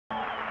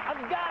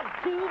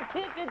2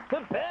 tickets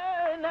to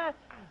paradise.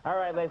 All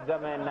right, ladies and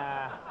gentlemen,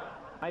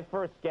 my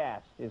first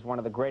guest is one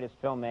of the greatest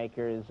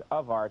filmmakers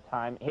of our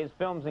time. His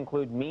films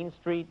include Mean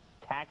Streets,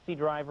 Taxi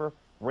Driver,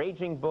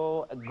 Raging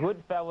Bull,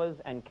 Goodfellas,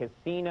 and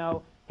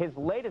Casino. His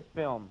latest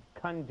film,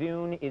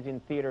 Kundun, is in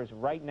theaters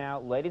right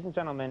now. Ladies and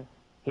gentlemen,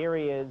 here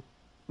he is,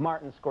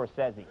 Martin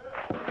Scorsese.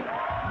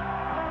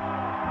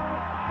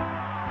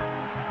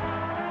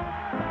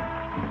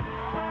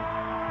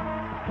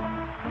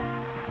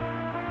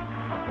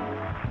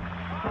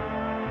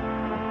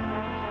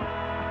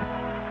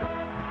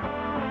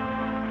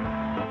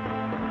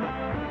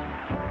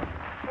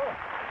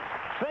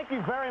 Thank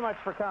you very much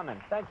for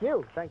coming. Thank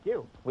you. Thank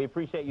you. We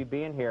appreciate you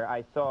being here.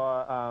 I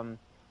saw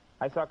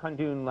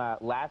Kundun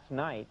last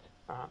night,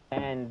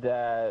 and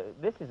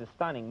this is a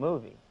stunning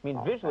movie. I mean,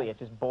 visually, it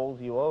just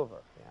bowls you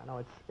over. Yeah,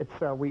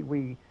 no,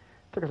 we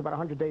took us about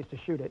 100 days to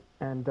shoot it,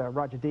 and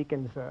Roger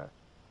Deakins, that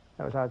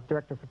was our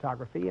director of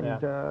photography,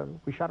 and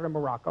we shot it in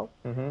Morocco.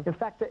 In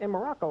fact, in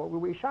Morocco,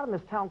 we shot in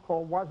this town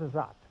called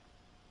Ouarzazate,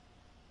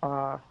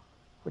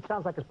 which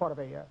sounds like it's part of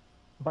a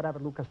Bud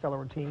Abbott, Lou Costello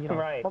routine, you know.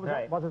 Right, what was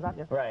right. that? Ouarzazate,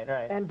 yeah. Right,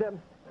 right. And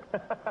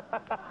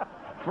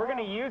we're going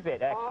to use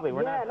it, actually.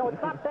 We're yeah, not... no,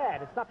 it's not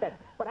bad. It's not bad.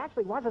 But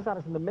actually, Ouarzazate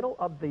is in the middle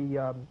of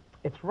the,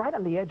 it's right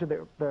on the edge of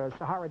the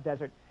Sahara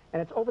Desert,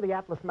 and it's over the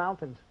Atlas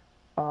Mountains.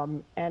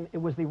 And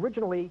it was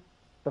originally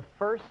the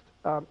first,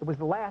 it was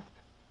the last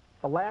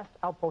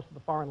outpost of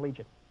the Foreign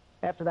Legion.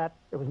 After that,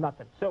 it was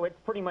nothing. So it's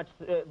pretty much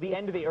the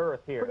end of the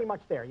earth here. Pretty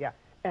much there, yeah.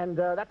 And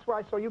that's where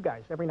I saw you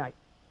guys every night.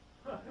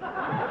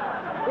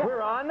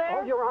 We're on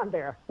there? Oh, you're on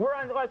there. We're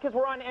on, because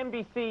we're on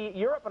NBC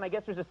Europe, and I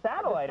guess there's a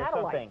satellite or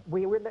something.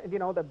 We were, you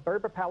know, the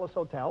Berber Palace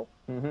Hotel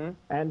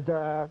and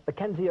the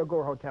Kenzie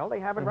Agour Hotel. They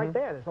have it right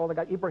there. There's all they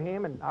got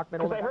Ibrahim and Ahmed.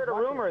 Because I heard a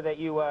rumor that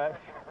you, I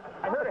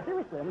heard a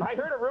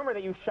rumor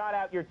that you shot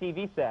out your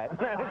TV set.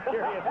 I was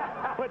curious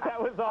what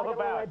that was all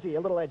about. A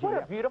little edgy.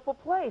 What a beautiful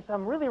place.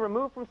 I'm really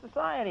removed from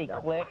society.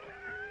 Click.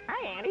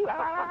 Hi, Andy.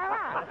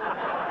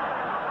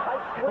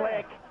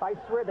 Click. I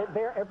swear that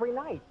they're every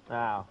night.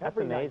 Wow, that's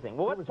amazing.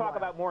 Well, let's talk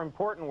about more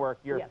important work,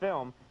 your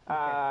film.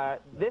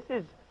 This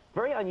is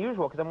very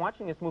unusual because I'm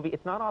watching this movie.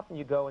 It's not often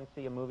you go and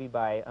see a movie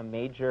by a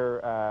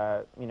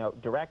major, you know,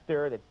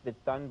 director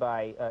that's done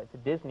by, it's a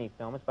Disney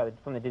film. It's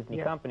from the Disney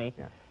company.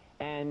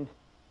 And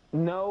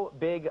no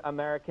big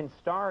American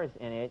stars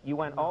in it. You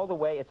went all the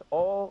way. It's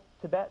all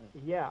Tibetan.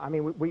 Yeah, I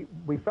mean,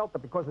 we felt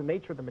that because of the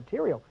nature of the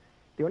material,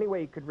 the only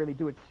way you could really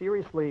do it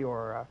seriously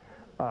or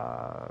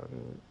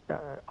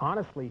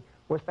honestly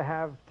was to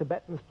have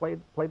Tibetans play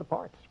the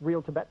parts,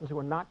 real Tibetans who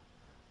are not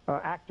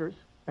actors,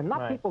 and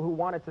not people who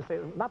wanted to say,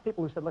 not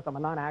people who said, look, I'm a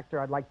non-actor,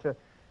 I'd like to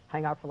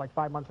hang out for like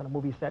 5 months on a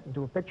movie set and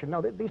do a picture.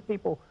 No, these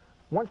people,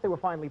 once they were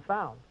finally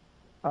found,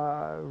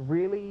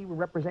 really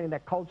representing their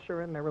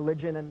culture and their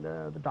religion and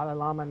the Dalai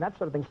Lama and that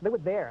sort of thing. So they were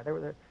there. They were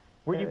there.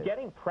 Were you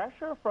getting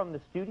pressure from the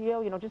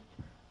studio? You know, just...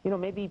 You know,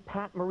 maybe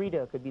Pat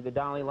Morita could be the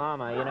Dalai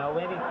Lama, you know,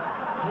 maybe...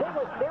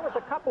 There was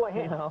a couple of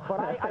hints, but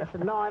I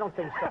said, no, I don't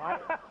think so.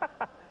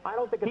 I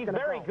don't think it's going to He's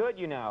very good,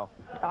 you know.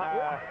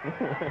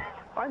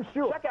 I'm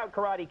sure. Check out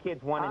Karate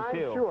Kids 1 and 2.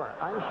 I'm sure.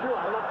 I'm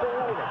not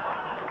saying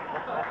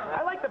anything.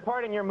 I like the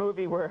part in your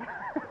movie where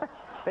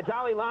the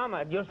Dalai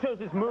Lama shows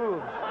his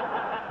moves.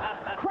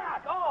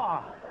 Crack!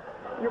 Oh!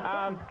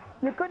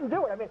 You couldn't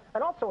do it. I mean,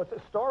 and also it's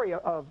a story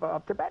of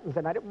Tibetans,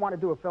 and I didn't want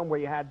to do a film where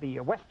you had the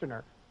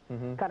Westerner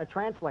kind of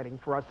translating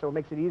for us, so it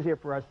makes it easier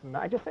for us. And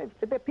I just say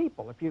they're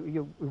people. If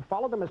you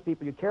follow them as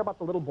people, you care about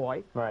the little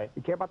boy. Right.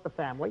 You care about the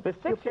family.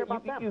 You care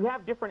about them. You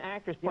have different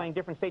actors playing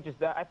different stages.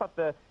 I thought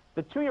the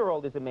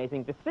 2-year-old is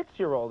amazing. The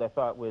 6-year-old I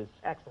thought was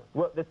excellent.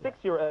 Well, the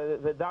 6-year,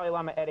 the Dalai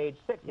Lama at age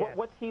 6. Yes.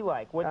 What's he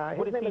like? What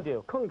does he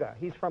do? Kunga.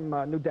 He's from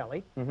New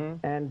Delhi,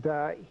 and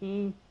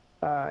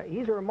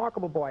he's a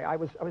remarkable boy. I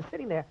was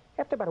sitting there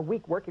after about a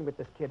week working with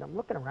this kid. I'm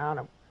looking around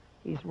him.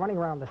 He's running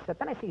around the set.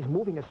 Then I see he's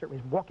moving a certain.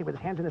 He's walking with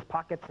his hands in his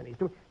pockets, and he's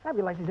doing. And I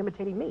realize he's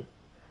imitating me.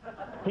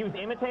 He was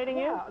imitating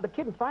you? Yeah. The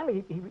kid, and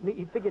finally,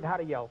 he figured how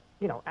to yell.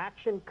 You know,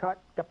 action,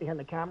 cut, got behind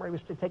the camera. He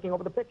was taking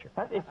over the picture.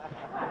 No,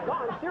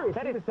 I'm serious.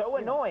 That is so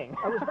annoying.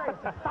 I was very.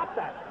 Stop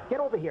that. Get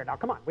over here now.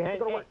 Come on. We have to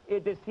go to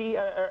work. Does he?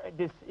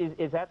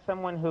 Is that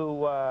someone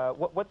who?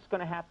 What's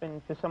going to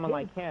happen to someone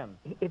like him?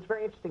 It's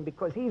very interesting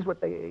because he's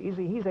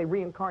a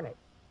reincarnate.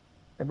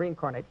 A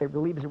reincarnate. They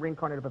believe he's a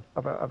reincarnate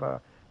of a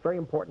very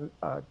important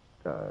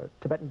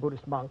Tibetan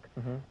Buddhist monk,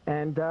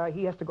 and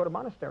he has to go to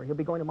monastery. He'll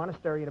be going to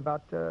monastery in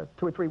about 2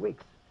 or 3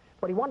 weeks.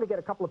 But he wanted to get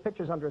a couple of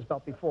pictures under his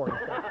belt before. He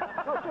said,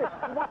 no, seriously,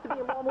 he wants to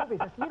be in more movies.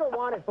 I said, you don't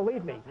want it,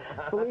 believe me.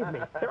 Believe me.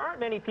 There aren't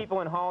many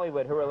people in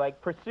Hollywood who are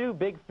like, pursue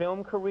big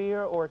film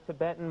career or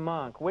Tibetan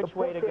monk. Which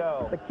way to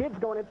go? The kid's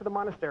going into the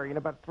monastery in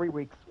about 3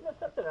 weeks. You know,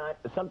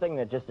 something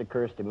that just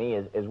occurs to me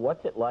is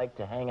what's it like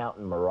to hang out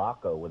in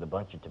Morocco with a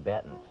bunch of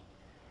Tibetans?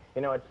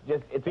 You know, it's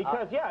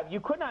because, you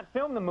could not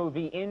film the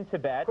movie in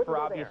Tibet for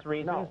obvious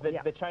reasons. No,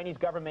 the Chinese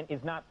government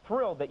is not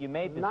thrilled that you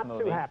made this movie. Not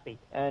too happy.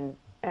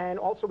 And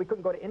also, we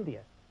couldn't go to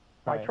India.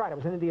 Right. I tried. I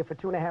was in India for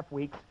 2.5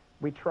 weeks.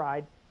 We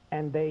tried,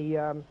 and they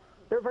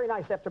They're very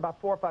nice. After about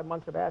 4 or 5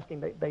 months of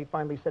asking, they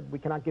finally said, we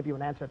cannot give you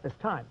an answer at this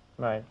time.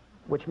 Right.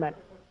 Which meant,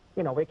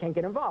 you know, they can't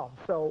get involved.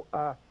 So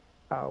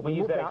we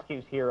use that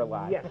excuse here a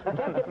lot. Yes, we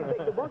can't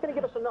they weren't going to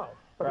give us a no,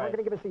 but they weren't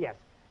going to give us a yes.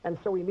 And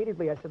so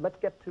immediately I said, let's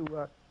get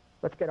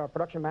our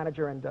production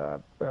manager and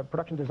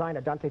production designer,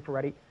 Dante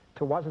Ferretti,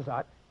 to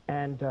Ouazzazate.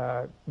 And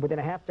within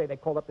a half day, they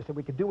called up and said,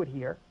 we could do it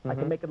here. I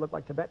can make it look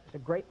like Tibet. I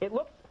said, great. It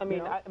looks, I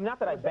mean, not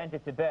that I've been to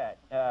Tibet,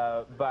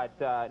 but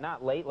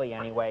not lately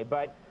anyway,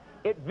 but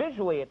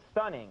visually it's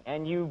stunning,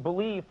 and you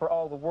believe for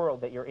all the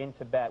world that you're in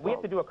Tibet. We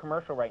have to do a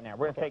commercial right now.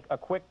 We're going to take a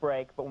quick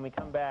break, but when we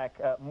come back,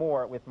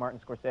 more with Martin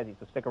Scorsese,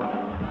 so stick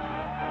around.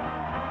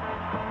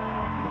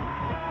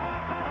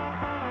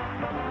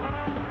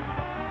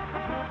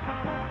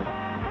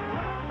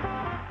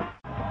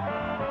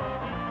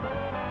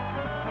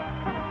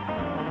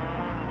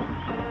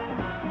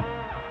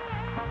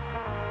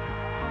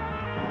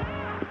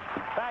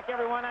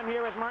 Everyone, I'm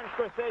here with Martin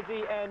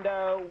Scorsese, and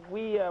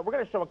we're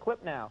going to show a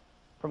clip now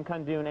from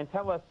Kundun, and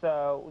tell us,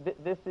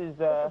 this is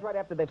right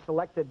after they've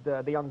selected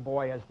the young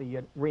boy as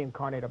the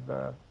reincarnate of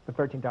the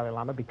 13th Dalai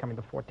Lama, becoming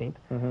the 14th,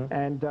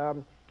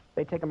 and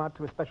they take him out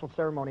to a special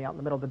ceremony out in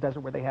the middle of the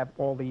desert where they have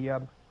all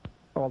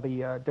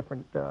the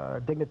different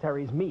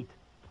dignitaries meet,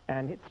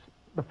 and it's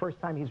the first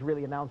time he's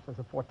really announced as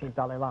the 14th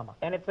Dalai Lama.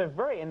 And it's a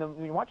very,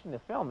 when you're watching the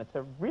film, it's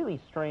a really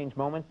strange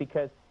moment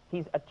because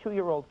he's a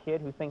 2-year-old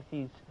kid who thinks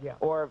he's,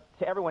 or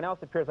to everyone else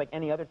appears like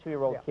any other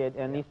 2-year-old kid,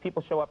 and these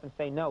people show up and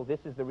say, no, this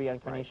is the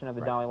reincarnation of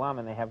the Dalai Lama,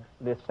 and they have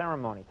this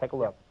ceremony. Take a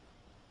look.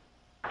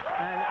 And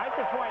I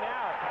should point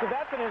out, because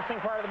that's an interesting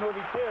part of the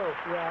movie, too.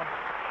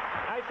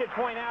 I should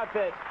point out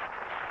that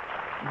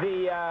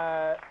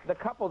the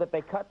couple that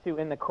they cut to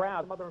in the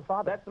crowd, the mother and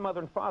father. That's the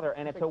mother and father,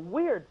 and it's a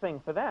weird thing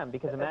for them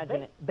because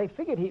imagine they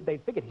figured he's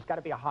got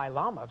to be a high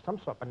lama of some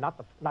sort, but not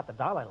the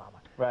Dalai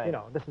Lama. Right. You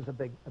know, this is a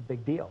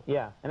big deal.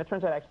 Yeah, and it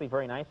turns out actually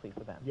very nicely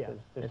for them. Yeah,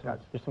 there's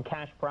some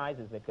cash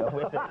prizes that go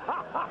with it.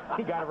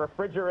 He got a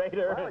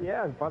refrigerator. Oh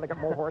yeah, well, they got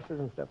more horses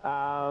and stuff.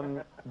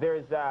 I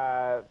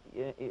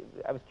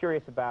was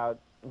curious about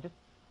just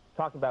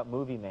talking about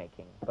movie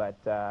making, but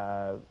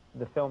the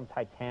film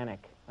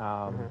Titanic.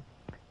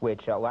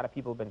 Which a lot of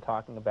people have been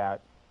talking about,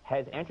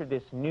 has entered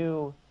this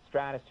new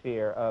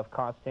stratosphere of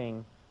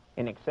costing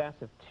in excess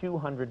of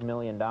 $200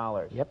 million.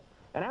 Yep.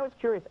 And I was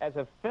curious, as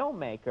a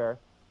filmmaker,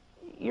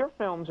 your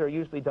films are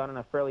usually done on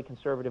a fairly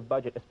conservative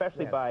budget,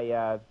 especially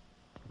by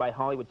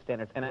Hollywood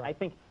standards. And I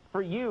think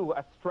for you,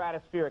 a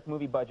stratospheric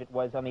movie budget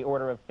was on the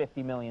order of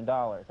 $50 million,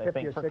 I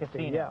think, for 60,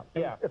 Casino.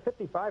 Yeah.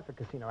 55 for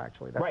Casino,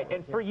 actually. Right,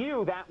 and for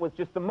you, that was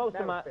just the most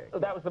amount.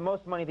 That was the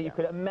most money that you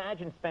could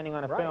imagine spending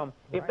on a film.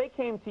 If they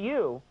came to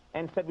you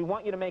and said, "We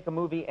want you to make a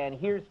movie, and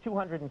here's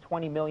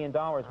 $220 million,"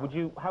 would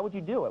you? How would you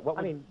do it?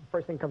 I mean,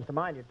 first thing comes to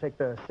mind, you'd take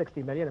the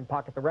 $60 million and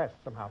pocket the rest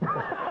somehow. To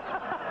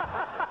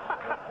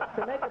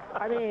make it,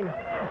 I mean,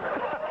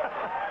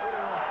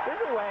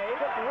 there's a way.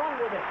 What's wrong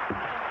with it?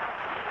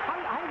 How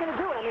are you going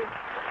to do it? I mean.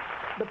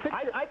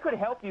 I could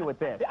help you with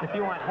this if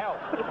you want help.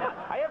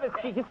 I have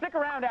a. You can stick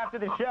around after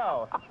the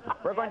show.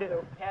 We're going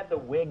to have the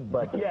wig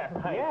budget.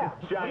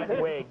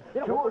 Giant wig.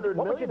 You know,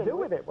 what would you do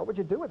with it? What would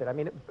you do with it? I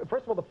mean,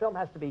 first of all, the film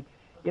has to be,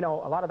 you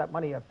know, a lot of that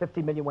money,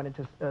 $50 million went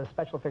into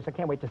special effects. I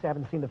can't wait to see. I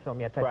haven't seen the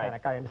film yet,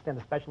 Titanic. I understand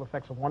the special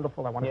effects are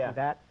wonderful. I want to see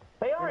that.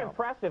 They are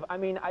impressive. I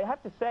mean, I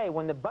have to say,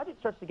 when the budget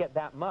starts to get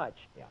that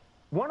much,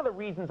 one of the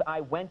reasons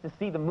I went to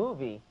see the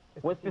movie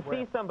was to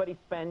see somebody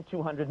spend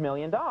 $200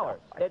 million.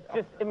 It's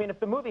just, I mean, if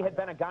the movie had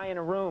been a guy in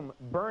a room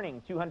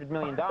burning $200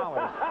 million,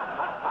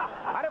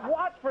 I'd have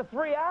watched for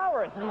 3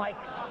 hours and like,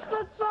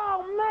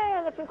 oh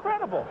man, that's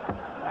incredible.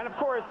 And of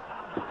course,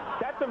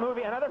 that's a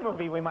movie, another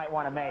movie we might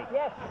want to make.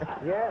 Yes,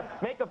 yes.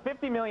 Make a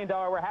 $50 million,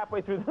 we're halfway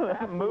through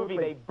the movie,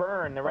 they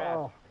burn the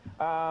rest.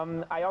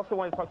 I also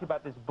wanted to talk to you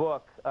about this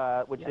book,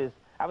 which is,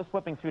 I was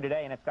flipping through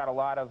today, and it's got a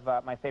lot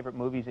of my favorite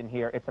movies in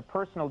here. It's a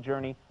personal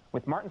journey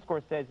with Martin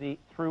Scorsese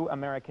through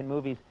American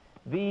movies.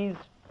 These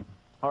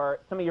are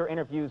some of your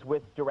interviews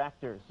with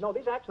directors. No,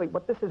 these actually,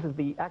 what this is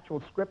the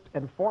actual script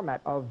and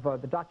format of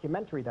the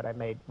documentary that I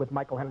made with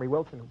Michael Henry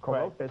Wilson, who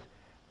co-wrote this,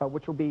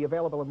 which will be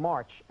available in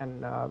March,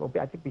 and will be,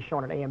 I think, be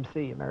shown on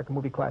AMC, American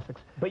Movie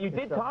Classics. But you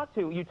did talk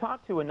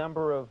to a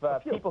number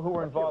of people who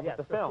were involved with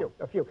the film.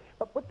 A few.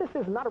 But what this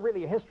is not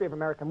really a history of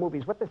American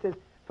movies. What this is,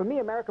 for me,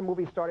 American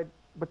movies started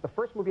with the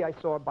first movie I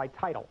saw by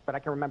title that I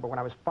can remember when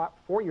I was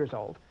 4 years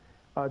old,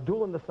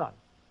 Duel in the Sun.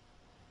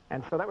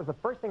 And so that was the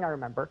first thing I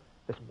remember,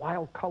 this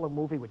wild color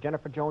movie with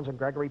Jennifer Jones and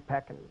Gregory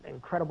Peck, and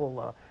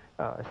incredible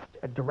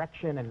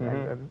direction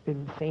and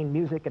insane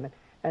music,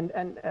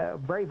 and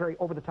very, very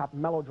over-the-top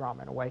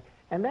melodrama in a way.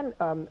 And then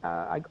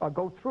I'll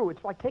go through,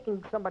 it's like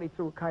taking somebody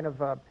through kind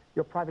of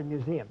your private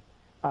museum.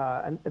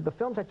 And the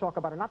films I talk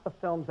about are not the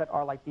films that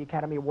are like the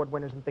Academy Award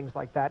winners and things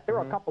like that. There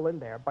are a couple in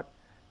there, but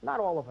not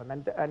all of them.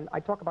 And I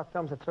talk about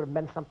films that sort of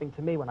meant something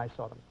to me when I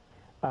saw them.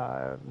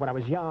 When I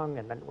was young,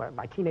 and then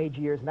my teenage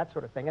years, and that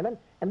sort of thing. And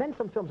then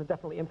some films that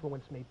definitely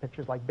influenced me,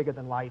 pictures like Bigger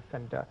Than Life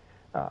and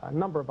a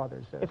number of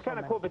others. It's kind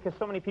of cool because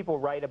so many people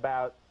write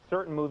about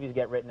certain movies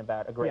get written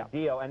about a great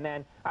deal, and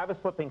then I was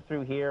flipping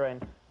through here,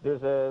 and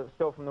there's a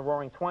still from the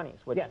Roaring Twenties,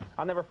 which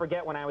I'll never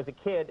forget when I was a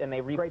kid, and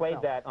they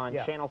replayed that on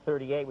Channel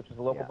 38, which is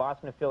a local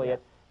Boston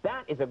affiliate.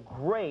 That is a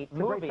great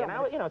movie, and I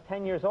was,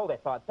 10 years old. I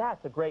thought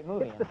that's a great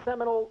movie. It's the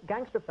seminal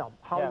gangster film,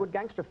 Hollywood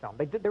gangster film.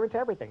 They're into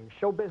everything: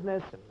 show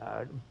business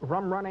and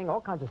rum running,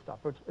 all kinds of stuff.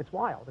 It's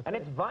wild.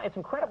 It's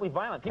incredibly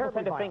violent. People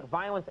tend to think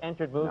violence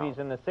entered movies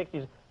in the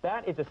 '60s.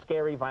 That is a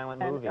scary,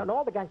 violent movie. And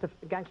all the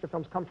gangster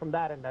films come from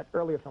that and that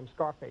earlier film,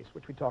 Scarface,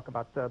 which we talk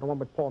about, the one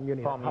with Paul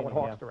Muni, that Howard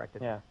Hawks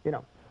directed. Yeah. You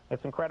know.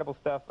 It's incredible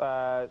stuff.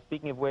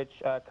 Speaking of which,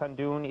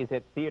 Kundun is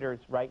at theaters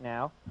right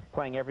now,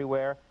 playing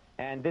everywhere.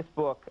 And this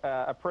book,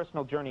 A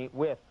Personal Journey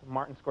with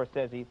Martin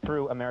Scorsese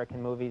Through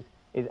American Movies,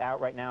 is out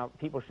right now.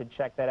 People should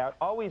check that out.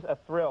 Always a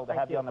thrill to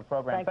have you on the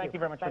program. Thank you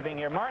very much for being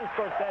here. Martin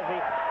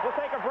Scorsese. We'll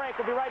take a break.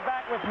 We'll be right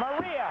back with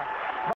Maria